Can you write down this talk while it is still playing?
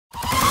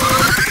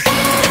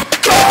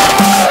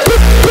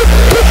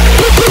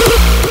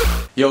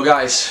Yo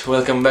guys,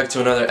 welcome back to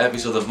another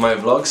episode of my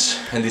vlogs,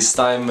 and this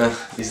time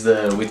is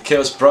the with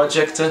Chaos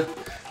Project.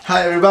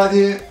 Hi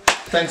everybody,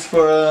 thanks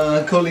for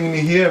calling me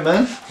here,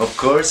 man. Of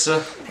course,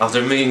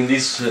 after making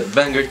this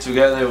banger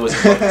together, it was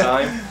about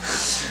time.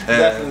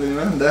 Definitely,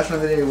 man,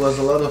 definitely it was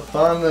a lot of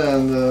fun,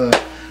 and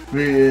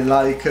really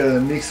like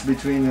mix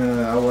between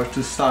our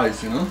two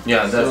styles, you know?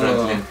 Yeah,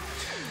 definitely.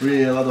 So,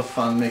 really a lot of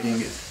fun making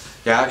it.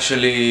 Yeah,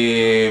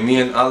 actually,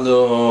 me and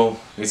Aldo,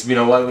 it's been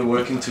a while we're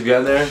working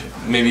together.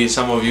 Maybe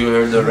some of you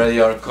heard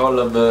already our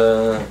collab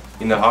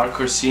in the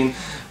hardcore scene.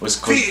 It was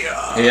called...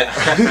 Yeah.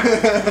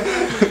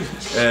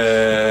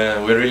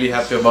 We're really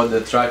happy about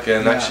the track,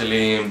 and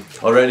actually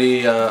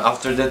already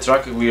after that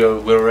track we're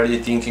already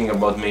thinking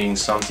about making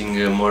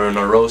something more on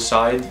a raw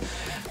side.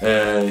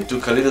 It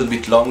took a little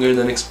bit longer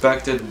than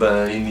expected,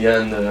 but in the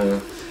end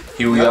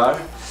here we are.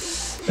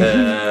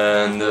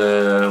 And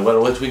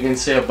well, what we can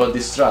say about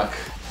this track?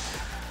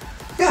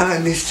 Yeah,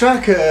 and this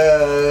track,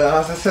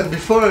 as I said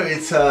before,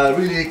 it's a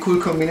really cool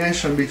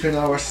combination between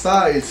our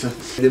styles.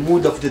 The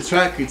mood of the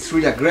track, it's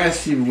really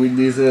aggressive with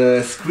these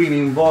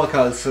screaming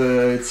vocals.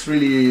 It's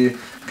really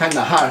kind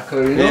of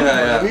hardcore, you know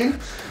what I mean?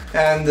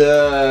 And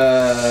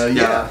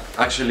yeah,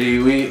 actually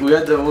we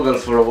had the vocal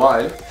for a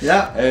while.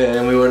 Yeah.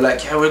 And we were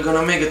like, yeah, we're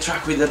gonna make a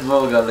track with that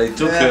vocal. It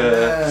took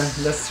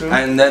that's true.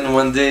 And then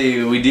one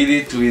day we did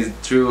it. We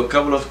threw a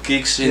couple of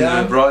kicks in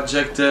the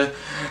project,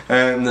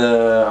 and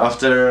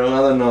after, I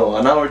don't know,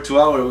 an hour, 2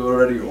 hours, we were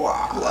already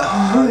wow.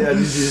 Yeah,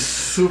 this is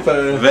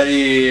super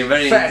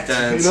very fat,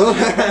 intense. you know?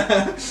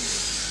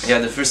 Yeah,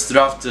 the first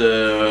draft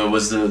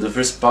was the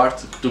first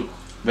part. It took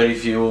very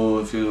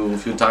few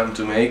time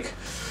to make.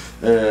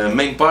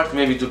 Main part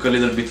maybe took a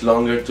little bit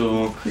longer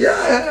to...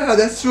 Yeah,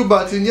 that's true,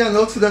 but in the end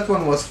also that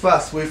one was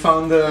fast. We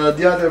found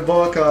the other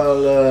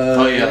vocal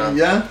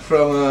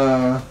from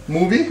a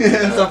movie,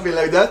 something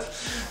like that.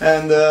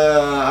 And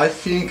I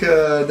think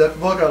that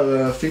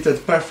vocal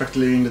fitted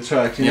perfectly in the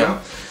track, you know?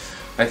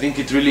 I think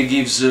it really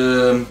gives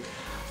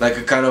like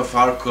a kind of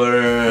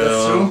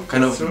hardcore,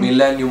 kind of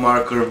millennium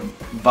hardcore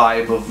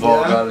vibe of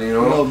vocal, you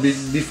know?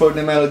 Before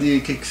the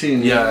melody kicks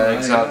in. Yeah,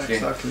 exactly.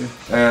 Yeah, exactly.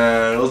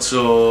 And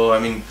also, I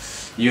mean,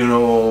 you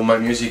know, my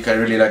music, I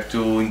really like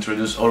to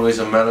introduce always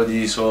a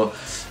melody, so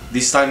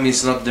this time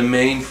it's not the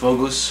main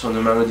focus on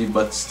the melody,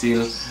 but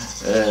still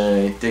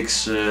it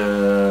takes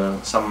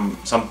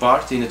some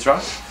part in the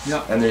track,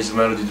 and there's a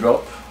melody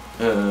drop.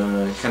 At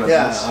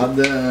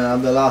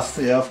the last,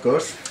 of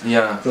course.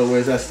 Yeah. It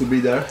always has to be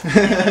there.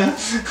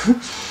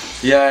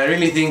 Yeah, I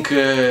really think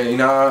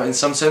in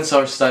some sense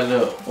our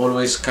style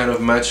always kind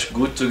of match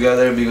good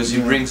together, because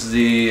he brings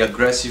the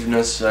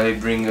aggressiveness, I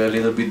bring a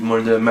little bit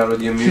more the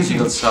melody and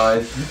musical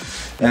side,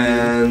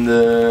 and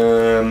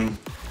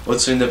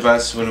also in the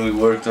past when we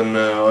worked on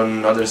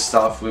other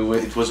stuff,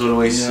 it was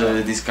always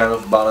this kind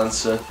of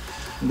balance.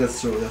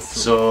 That's true, that's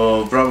true.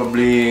 So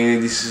probably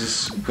this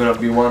is gonna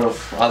be one of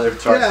other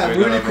tracks. Yeah, I'm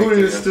really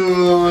curious to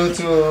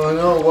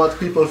know what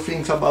people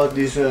think about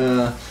this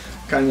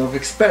kind of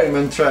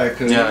experiment track.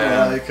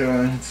 Like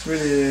it's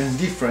really a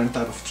different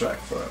type of track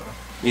for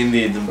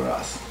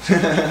us.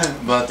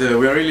 But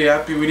we're really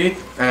happy with it,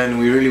 and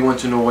we really want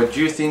to know what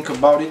you think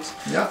about it.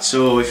 Yeah.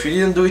 So if you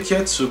didn't do it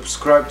yet,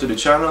 subscribe to the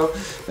channel.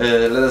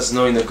 Let us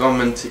know in the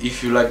comment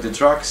if you like the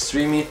track,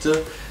 stream it,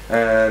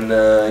 and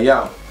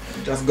yeah.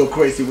 Just go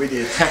crazy with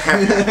it.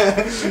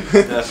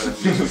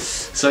 Definitely.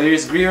 So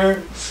here's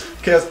Griever,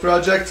 Chaos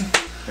Project,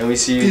 and we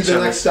see you till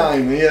the next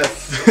time.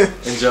 Yes.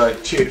 Enjoy.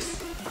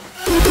 Cheers.